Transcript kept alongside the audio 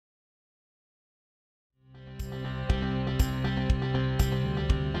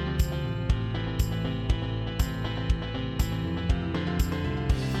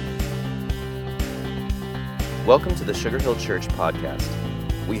Welcome to the Sugar Hill Church podcast.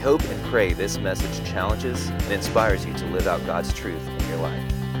 We hope and pray this message challenges and inspires you to live out God's truth in your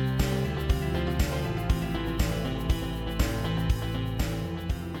life.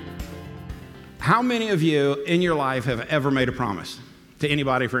 How many of you in your life have ever made a promise to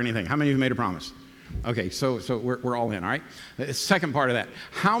anybody for anything? How many of you made a promise? Okay, so we're all in, all right? The second part of that.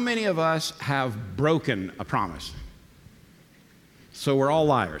 How many of us have broken a promise? So we're all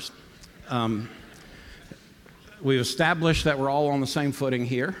liars. We've established that we're all on the same footing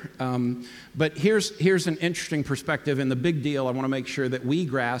here. But here's an interesting perspective, and the big deal I want to make sure that we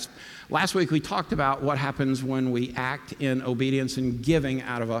grasp. Last week we talked about what happens when we act in obedience and giving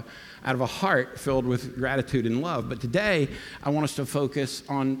out of a heart filled with gratitude and love. But today I want us to focus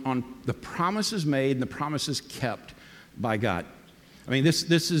on the promises made and the promises kept by God. I mean,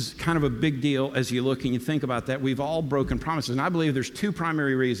 this is kind of a big deal as you look and you think about that. We've all broken promises, and I believe there's two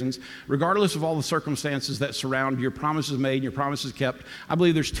primary reasons, regardless of all the circumstances that surround your promises made and your promises kept. I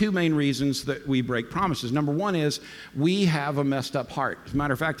believe there's two main reasons that we break promises. Number one is we have a messed up heart. As a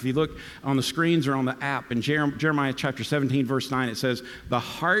matter of fact, if you look on the screens or on the app, in Jeremiah chapter 17, verse 9, it says, "The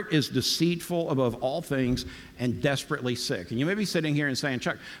heart is deceitful above all things and desperately sick." And you may be sitting here and saying,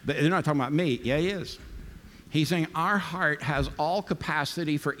 "Chuck, they're not talking about me." Yeah, he is. He's saying our heart has all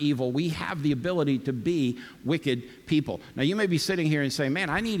capacity for evil. We have the ability to be wicked people. Now, you may be sitting here and saying, "Man,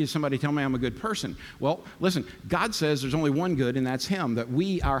 I needed somebody to tell me I'm a good person." Well, listen, God says there's only one good, and that's Him, that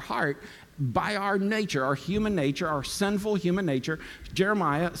our heart, by our nature, our human nature, our sinful human nature,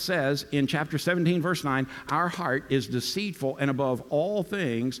 Jeremiah says in chapter 17, verse 9, our heart is deceitful and above all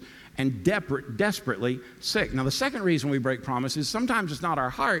things and desperately sick. Now, the second reason we break promises, sometimes it's not our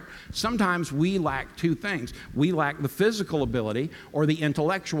heart. Sometimes we lack two things. We lack the physical ability or the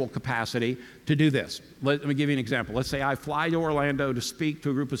intellectual capacity to do this. Let me give you an example. Let's say I fly to Orlando to speak to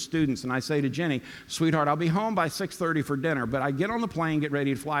a group of students, and I say to Jenny, "Sweetheart, I'll be home by 6:30 for dinner," but I get on the plane, get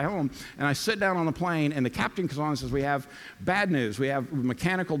ready to fly home, and I sit down on the plane, and the captain comes on and says, "We have bad news. We have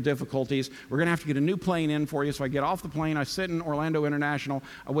mechanical difficulties. We're going to have to get a new plane in for you." So I get off the plane, I sit in Orlando International,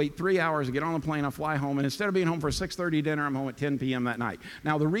 I wait 3 hours, I get on the plane, I fly home, and instead of being home for a 6:30 dinner, I'm home at 10 p.m. that night.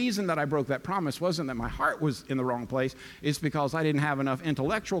 Now, the reason that I broke that promise wasn't that my heart was in the wrong place. It's because I didn't have enough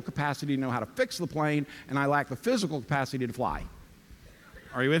intellectual capacity to know how to fix the plane, and I lack the physical capacity to fly.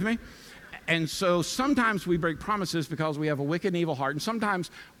 Are you with me? And so sometimes we break promises because we have a wicked and evil heart, and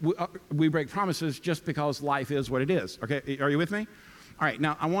sometimes we break promises just because life is what it is. Okay, are you with me? All right,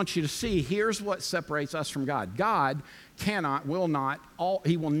 now I want you to see, here's what separates us from God. God cannot, will not,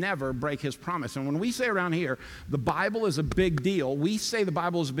 He will never break His promise. And when we say around here, the Bible is a big deal, we say the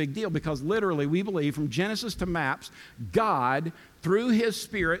Bible is a big deal because literally we believe from Genesis to Maps, God, through His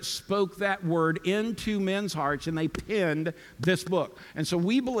Spirit, spoke that word into men's hearts, and they penned this book. And so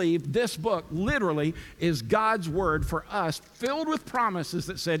we believe this book literally is God's word for us, filled with promises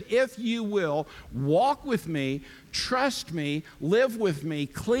that said, if you will walk with me, trust me, live with me,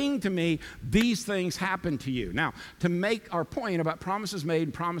 cling to me, these things happen to you. Now, to make our point about promises made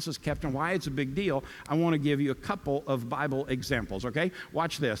and promises kept and why it's a big deal, I want to give you a couple of Bible examples, okay?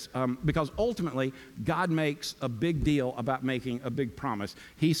 Watch this, because ultimately, God makes a big deal about making a big promise.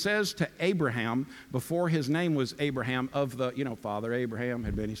 He says to Abraham, before his name was Abraham, of the, Father Abraham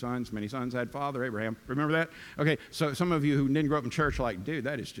had many sons had Father Abraham. Remember that? Okay, so some of you who didn't grow up in church are like, dude,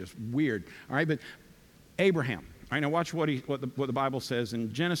 that is just weird. All right, but Abraham. All right, now watch what the Bible says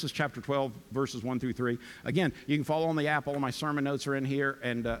in Genesis chapter 12, verses 1 through 3. Again, you can follow on the app. All of my sermon notes are in here.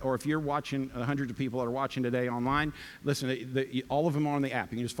 And or if you're watching, hundreds of people that are watching today online, listen, all of them are on the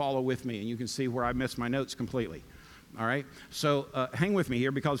app. You can just follow with me, and you can see where I missed my notes completely. All right, so hang with me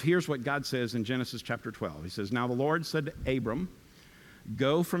here, because here's what God says in Genesis chapter 12. He says, "Now the Lord said to Abram,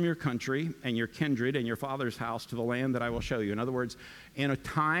 go from your country and your kindred and your father's house to the land that I will show you." In other words, in a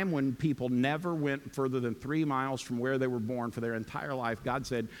time when people never went further than 3 miles from where they were born for their entire life, God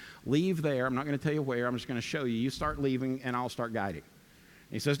said, leave there. I'm not going to tell you where. I'm just going to show you. You start leaving, and I'll start guiding.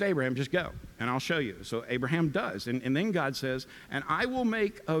 And he says to Abraham, just go, and I'll show you. So Abraham does. And then God says, "And I will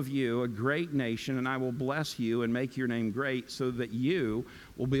make of you a great nation, and I will bless you and make your name great so that you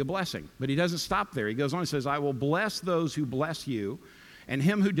will be a blessing." But he doesn't stop there. He goes on and says, "I will bless those who bless you, and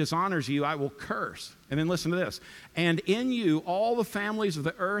him who dishonors you I will curse." And then listen to this. "And in you all the families of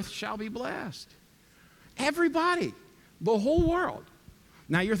the earth shall be blessed." Everybody, the whole world.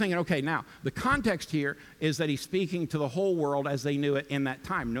 Now you're thinking, okay, now the context here is that he's speaking to the whole world as they knew it in that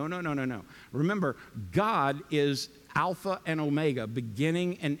time. No. Remember, God is Alpha and Omega,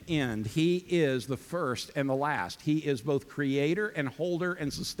 beginning and end. He is the first and the last. He is both creator and holder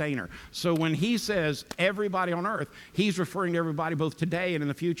and sustainer. So when he says everybody on earth, he's referring to everybody both today and in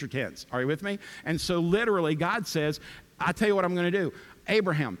the future tense. Are you with me? And so literally God says, I tell you what I'm going to do.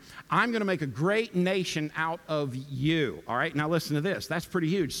 Abraham, I'm going to make a great nation out of you. All right, now listen to this. That's pretty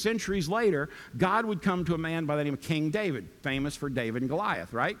huge. Centuries later, God would come to a man by the name of King David, famous for David and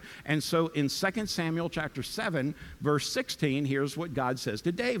Goliath, right? And so in 2 Samuel chapter 7, verse 16, here's what God says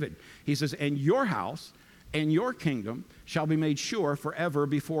to David. He says, and your house and your kingdom shall be made sure forever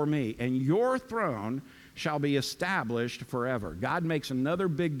before me, and your throne shall be established forever. God makes another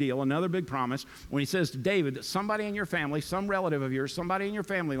big deal, another big promise when he says to David that somebody in your family, some relative of yours, somebody in your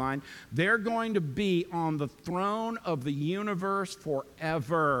family line, they're going to be on the throne of the universe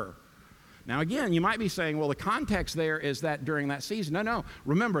forever. Now again, you might be saying, well, the context there is that during that season. No.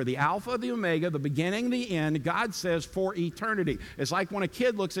 Remember, the Alpha, the Omega, the beginning, the end, God says for eternity. It's like when a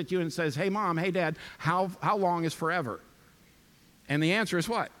kid looks at you and says, hey mom, hey dad, how long is forever? And the answer is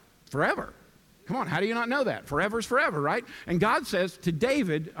what? Forever. Come on, how do you not know that? Forever is forever, right? And God says to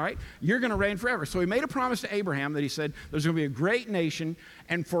David, all right, you're going to reign forever. So he made a promise to Abraham that he said, there's going to be a great nation,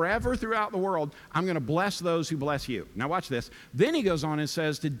 and forever throughout the world, I'm going to bless those who bless you. Now watch this. Then he goes on and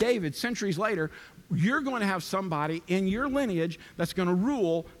says to David, centuries later, you're going to have somebody in your lineage that's going to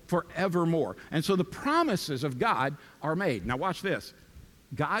rule forevermore. And so the promises of God are made. Now watch this.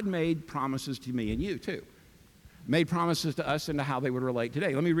 God made promises to me and you too. Made promises to us into how they would relate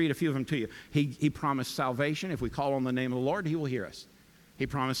today. Let me read a few of them to you. He promised salvation. If we call on the name of the Lord, he will hear us. He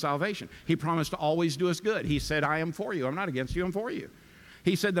promised salvation. He promised to always do us good. He said, I am for you. I'm not against you. I'm for you.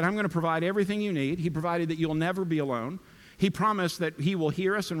 He said that I'm going to provide everything you need. He provided that you'll never be alone. He promised that he will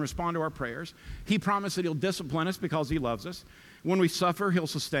hear us and respond to our prayers. He promised that he'll discipline us because he loves us. When we suffer, he'll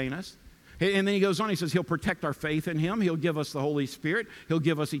sustain us. And then he goes on, he says he'll protect our faith in him. He'll give us the Holy Spirit. He'll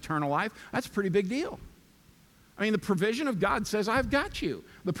give us eternal life. That's a pretty big deal. I mean, the provision of God says, I've got you.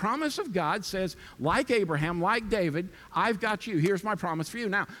 The promise of God says, like Abraham, like David, I've got you. Here's my promise for you.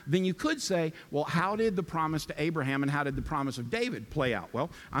 Now, then you could say, well, how did the promise to Abraham and how did the promise of David play out? Well,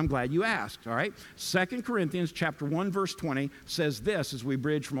 I'm glad you asked, all right? 2 Corinthians chapter 1, verse 20 says this as we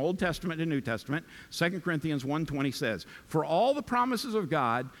bridge from Old Testament to New Testament. 2 Corinthians 1:20 says, for all the promises of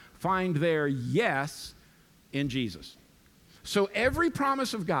God find their yes in Jesus. So every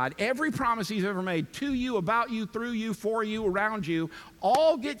promise of God, every promise he's ever made to you, about you, through you, for you, around you,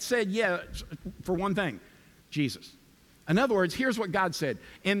 all get said yes for one thing, Jesus. In other words, here's what God said.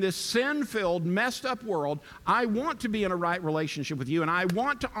 In this sin-filled, messed up world, I want to be in a right relationship with you, and I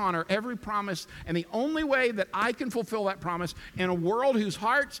want to honor every promise, and the only way that I can fulfill that promise in a world whose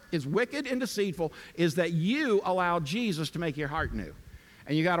heart is wicked and deceitful is that you allow Jesus to make your heart new.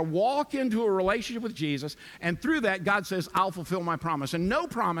 And you got to walk into a relationship with Jesus, and through that, God says, I'll fulfill my promise. And no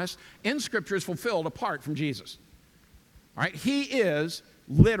promise in Scripture is fulfilled apart from Jesus. All right? He is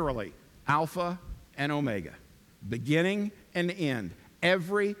literally Alpha and Omega, beginning and end,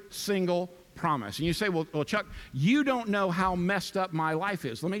 every single promise. And you say, well, Chuck, you don't know how messed up my life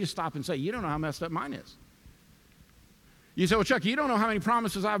is. Let me just stop and say, you don't know how messed up mine is. You say, well, Chuck, you don't know how many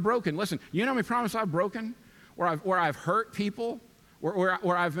promises I've broken. Listen, you know how many promises I've broken where I've hurt people?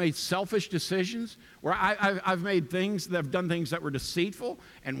 Where I've made selfish decisions, where I've made things that have done things that were deceitful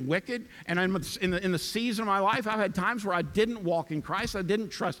and wicked. And in the season of my life, I've had times where I didn't walk in Christ. I didn't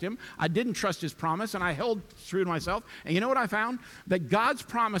trust him. I didn't trust his promise, and I held true to myself. And you know what I found? That God's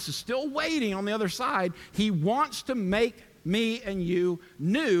promise is still waiting on the other side. He wants to make me and you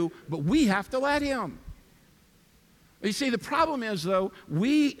new, but we have to let him. You see, the problem is, though,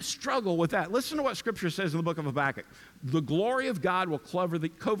 we struggle with that. Listen to what Scripture says in the book of Habakkuk. The glory of God will cover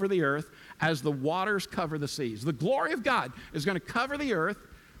the earth as the waters cover the seas. The glory of God is going to cover the earth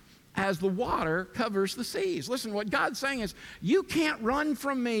as the water covers the seas. Listen, what God's saying is, you can't run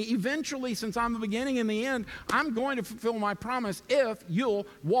from me. Eventually, since I'm the beginning and the end, I'm going to fulfill my promise if you'll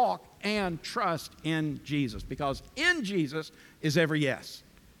walk and trust in Jesus. Because in Jesus is every yes.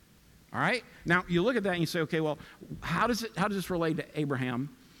 All right? Now, you look at that and you say, okay, well, how does this relate to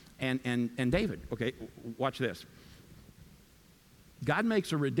Abraham and David? Okay, watch this. God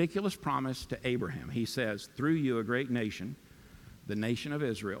makes a ridiculous promise to Abraham. He says, through you, a great nation, the nation of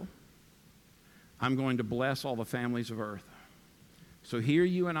Israel, I'm going to bless all the families of earth. So here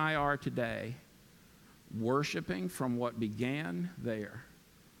you and I are today, worshiping from what began there.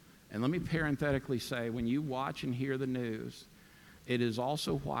 And let me parenthetically say, when you watch and hear the news, it is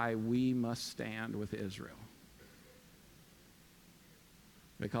also why we must stand with Israel.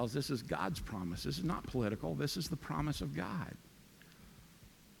 Because this is God's promise. This is not political. This is the promise of God.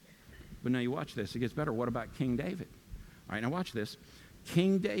 But now you watch this. It gets better. What about King David?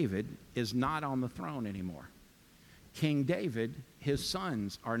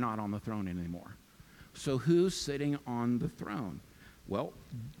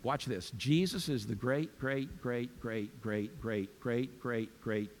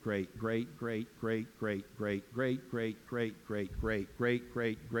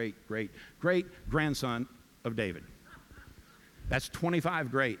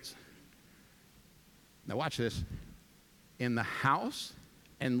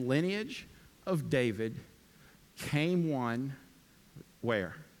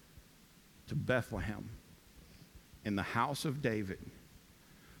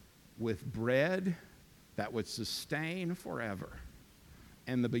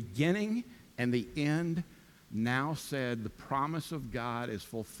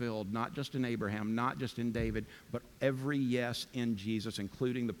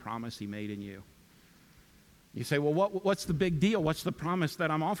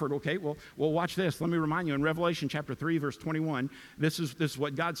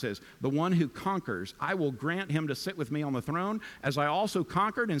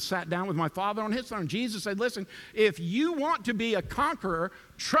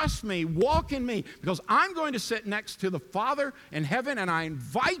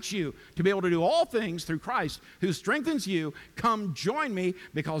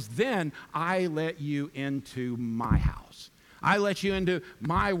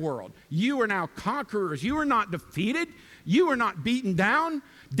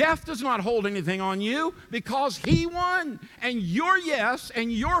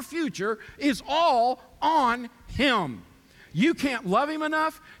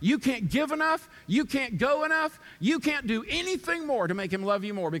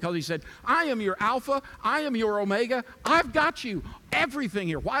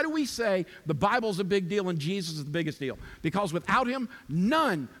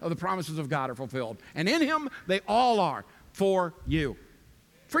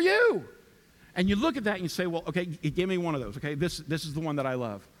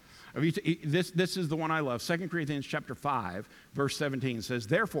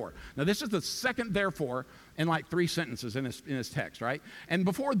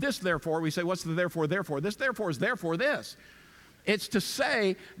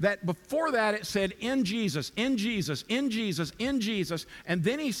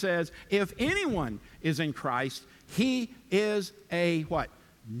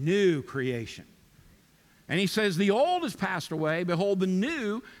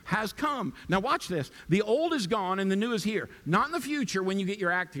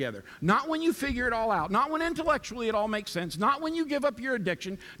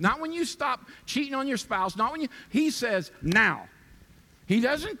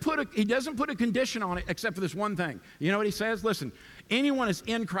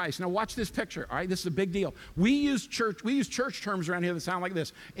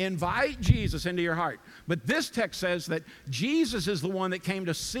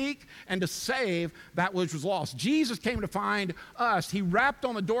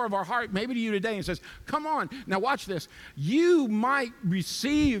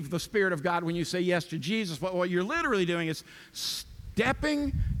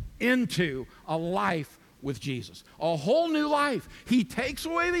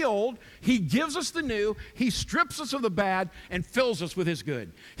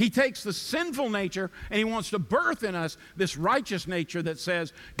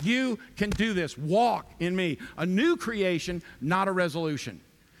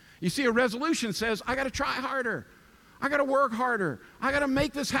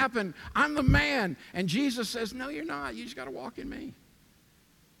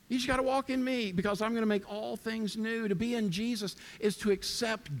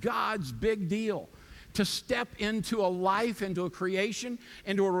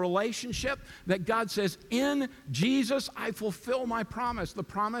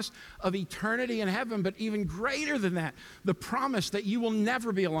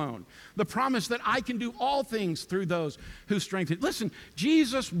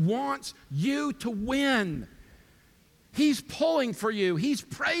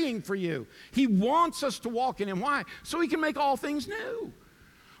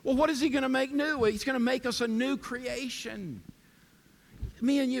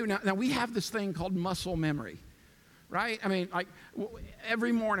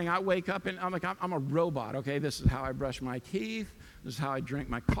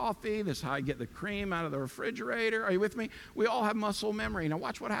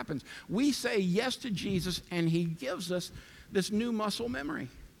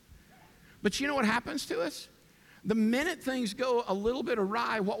 The minute things go a little bit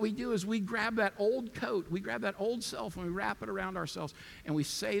awry, what we do is we grab that old coat, we grab that old self, and we wrap it around ourselves, and we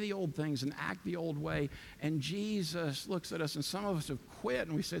say the old things and act the old way. And Jesus looks at us, and some of us have quit,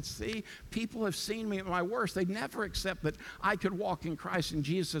 and we said, see, people have seen me at my worst. They'd never accept that I could walk in Christ. And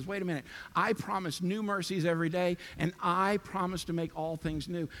Jesus says, wait a minute, I promise new mercies every day, and I promise to make all things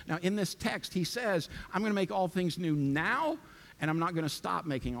new. Now, in this text, he says, I'm going to make all things new now, and I'm not going to stop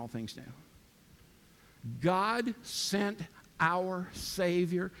making all things new. God sent our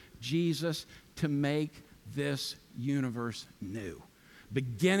Savior, Jesus, to make this universe new,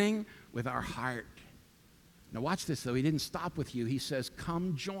 beginning with our heart. Now watch this, though. He didn't stop with you. He says,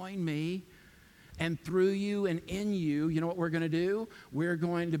 come join me, and through you and in you, you know what we're going to do? We're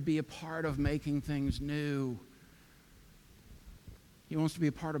going to be a part of making things new. He wants to be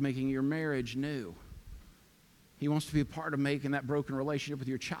a part of making your marriage new. He wants to be a part of making that broken relationship with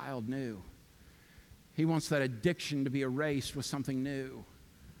your child new. He wants that addiction to be erased with something new.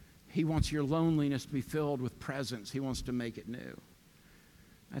 He wants your loneliness to be filled with presence. He wants to make it new.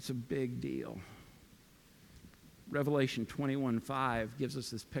 That's a big deal. Revelation 21:5 gives us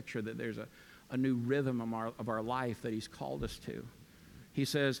this picture that there's a new rhythm of our life that he's called us to. He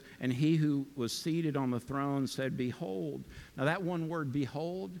says, and he who was seated on the throne said, behold. Now that one word,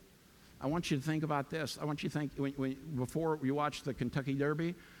 behold, I want you to think about this. I want you to think, before you watch the Kentucky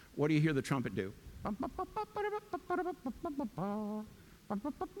Derby, what do you hear the trumpet do?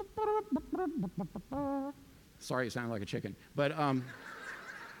 Sorry, it sounded like a chicken. But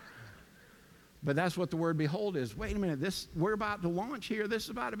that's what the word behold is. Wait a minute, we're about to launch here. This is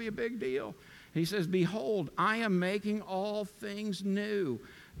about to be a big deal. And he says, behold, I am making all things new.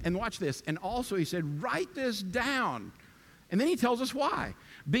 And watch this. And also he said, write this down. And then he tells us why.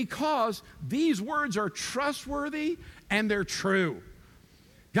 Because these words are trustworthy and they're true.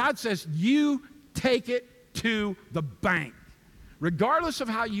 God says, you take it to the bank. Regardless of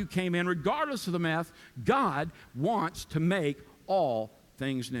how you came in, regardless of the mess, God wants to make all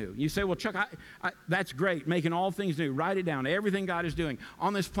things new. You say, well, Chuck, that's great, making all things new. Write it down. Everything God is doing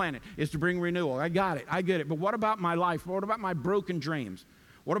on this planet is to bring renewal. I got it. I get it. But what about my life? What about my broken dreams?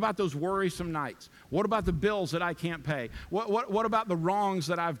 What about those worrisome nights? What about the bills that I can't pay? What about the wrongs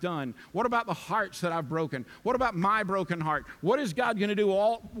that I've done? What about the hearts that I've broken? What about my broken heart? What is God going to do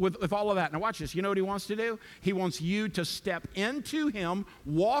with all of that? Now watch this. You know what he wants to do? He wants you to step into him,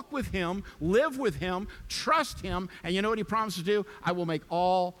 walk with him, live with him, trust him, and you know what he promises to do? I will make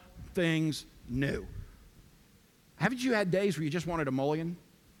all things new. Haven't you had days where you just wanted a mulligan?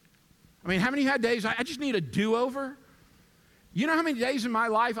 I mean, haven't you had days, I just need a do-over? You know how many days in my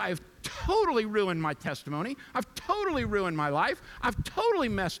life I have totally ruined my testimony? I've totally ruined my life. I've totally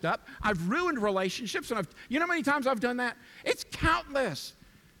messed up. I've ruined relationships. And you know how many times I've done that? It's countless.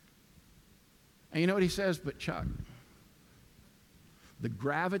 And you know what he says? But Chuck, the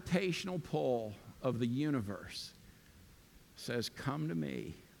gravitational pull of the universe says, come to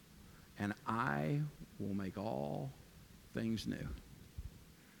me and I will make all things new.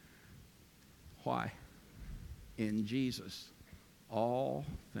 Why? In Jesus, all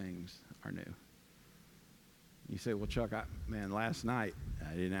things are new. You say, well, Chuck, last night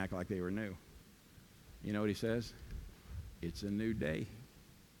I didn't act like they were new. You know what he says? It's a new day.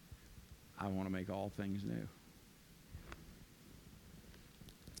 I want to make all things new.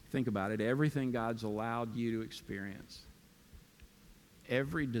 Think about it. Everything God's allowed you to experience,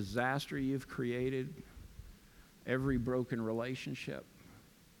 every disaster you've created, every broken relationship,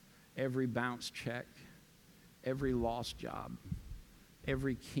 every bounced check, every lost job,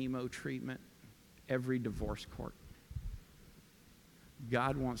 every chemo treatment, every divorce court.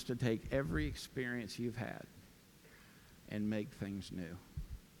 God wants to take every experience you've had and make things new.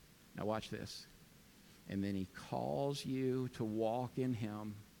 Now watch this. And then he calls you to walk in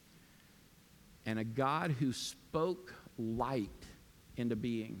him. And a God who spoke light into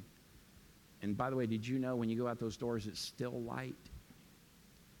being. And by the way, did you know when you go out those doors, it's still light?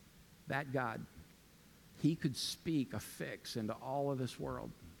 That God, he could speak a fix into all of this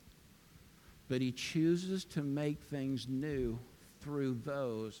world. But he chooses to make things new through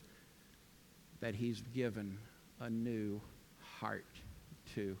those that he's given a new heart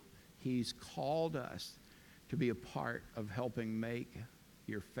to. He's called us to be a part of helping make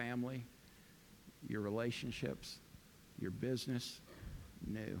your family, your relationships, your business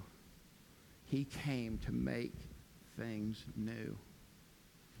new. He came to make things new.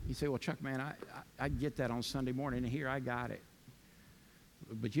 You say, well, Chuck, man, I get that on Sunday morning, and here I got it.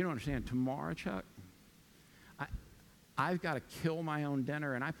 But you don't understand. Tomorrow, Chuck, I've got to kill my own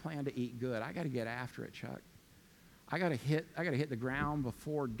dinner, and I plan to eat good. I got to get after it, Chuck. I got to hit the ground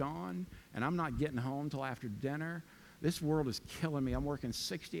before dawn, and I'm not getting home till after dinner. This world is killing me. I'm working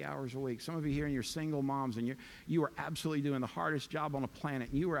 60 hours a week. Some of you here, and you're single moms, and you are absolutely doing the hardest job on the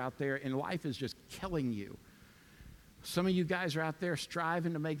planet. And you are out there, and life is just killing you. Some of you guys are out there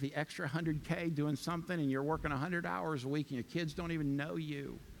striving to make the extra 100K doing something, and you're working 100 hours a week, and your kids don't even know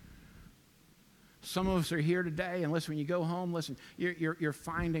you. Some of us are here today, and listen, when you go home, listen, you're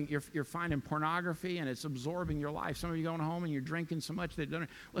finding pornography, and it's absorbing your life. Some of you going home and you're drinking so much that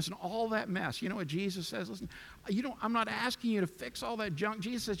listen, all that mess. You know what Jesus says? Listen, I'm not asking you to fix all that junk.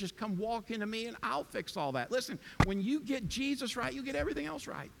 Jesus says, just come walk into me, and I'll fix all that. Listen, when you get Jesus right, you get everything else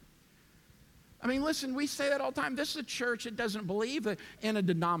right. I mean, listen, we say that all the time. This is a church that doesn't believe in a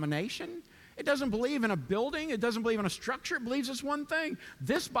denomination. It doesn't believe in a building. It doesn't believe in a structure. It believes this one thing.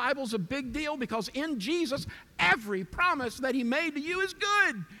 This Bible's a big deal because in Jesus, every promise that he made to you is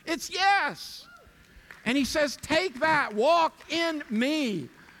good. It's yes. And he says, take that, walk in me.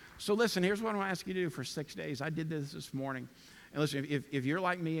 So listen, here's what I'm going to ask you to do for 6 days. I did this morning. And listen, if you're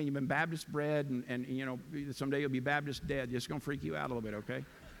like me and you've been Baptist bred and you know, someday you'll be Baptist dead, it's going to freak you out a little bit, okay?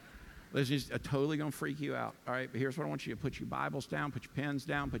 Listen, it's totally going to freak you out, all right? But here's what I want you to put your Bibles down, put your pens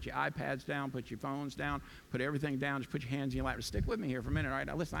down, put your iPads down, put your phones down, put everything down. Just put your hands in your lap. Just stick with me here for a minute, all right?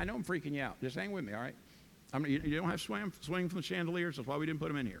 Now, listen, I know I'm freaking you out. Just hang with me, all right? You don't have to swing from the chandeliers. That's why we didn't put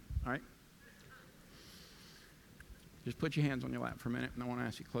them in here, all right? Just put your hands on your lap for a minute, and I want to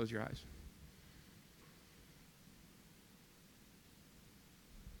ask you to close your eyes.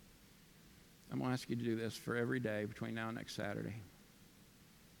 I'm going to ask you to do this for every day between now and next Saturday.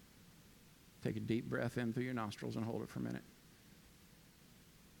 Take a deep breath in through your nostrils and hold it for a minute.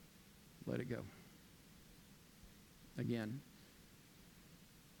 Let it go. Again.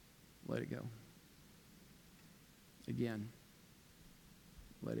 Let it go. Again.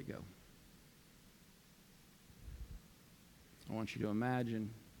 Let it go. I want you to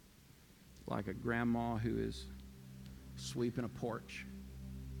imagine like a grandma who is sweeping a porch.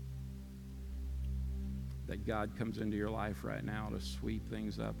 That God comes into your life right now to sweep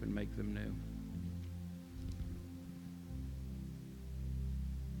things up and make them new.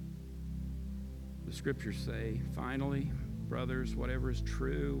 The scriptures say, finally, brothers, whatever is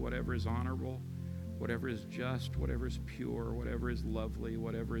true, whatever is honorable, whatever is just, whatever is pure, whatever is lovely,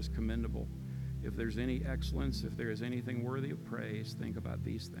 whatever is commendable, if there's any excellence, if there is anything worthy of praise, think about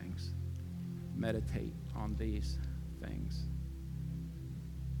these things. Meditate on these things.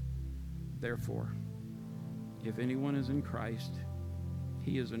 Therefore, if anyone is in Christ,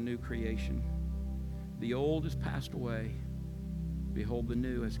 he is a new creation. The old has passed away. Behold, the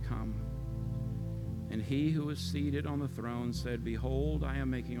new has come. And he who was seated on the throne said, behold, I am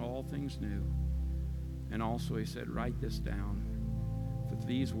making all things new. And also he said, write this down, for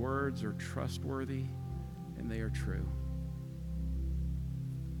these words are trustworthy and they are true.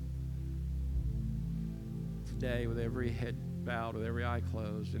 Today, with every head bowed, with every eye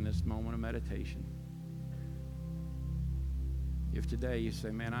closed, in this moment of meditation, if today you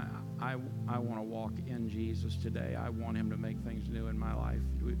say, man, I want to walk in Jesus today. I want him to make things new in my life.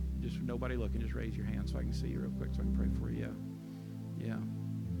 Just nobody looking, just raise your hand so I can see you real quick so I can pray for you. Yeah.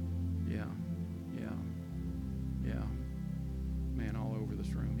 Man, all over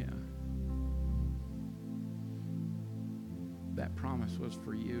this room, yeah. That promise was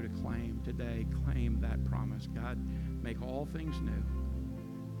for you to claim today. Claim that promise. God, make all things new.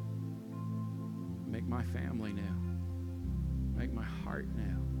 Make my family new. Make my heart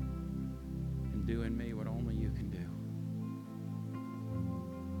new, and do in me what only you can do.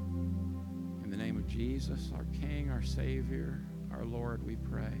 In the name of Jesus, our King, our Savior, our Lord, we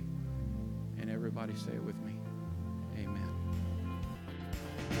pray. And everybody say it with me. Amen.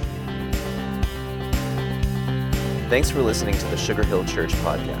 Thanks for listening to the Sugar Hill Church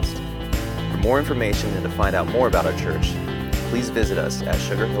podcast. For more information and to find out more about our church, please visit us at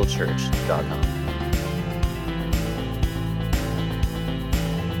sugarhillchurch.com.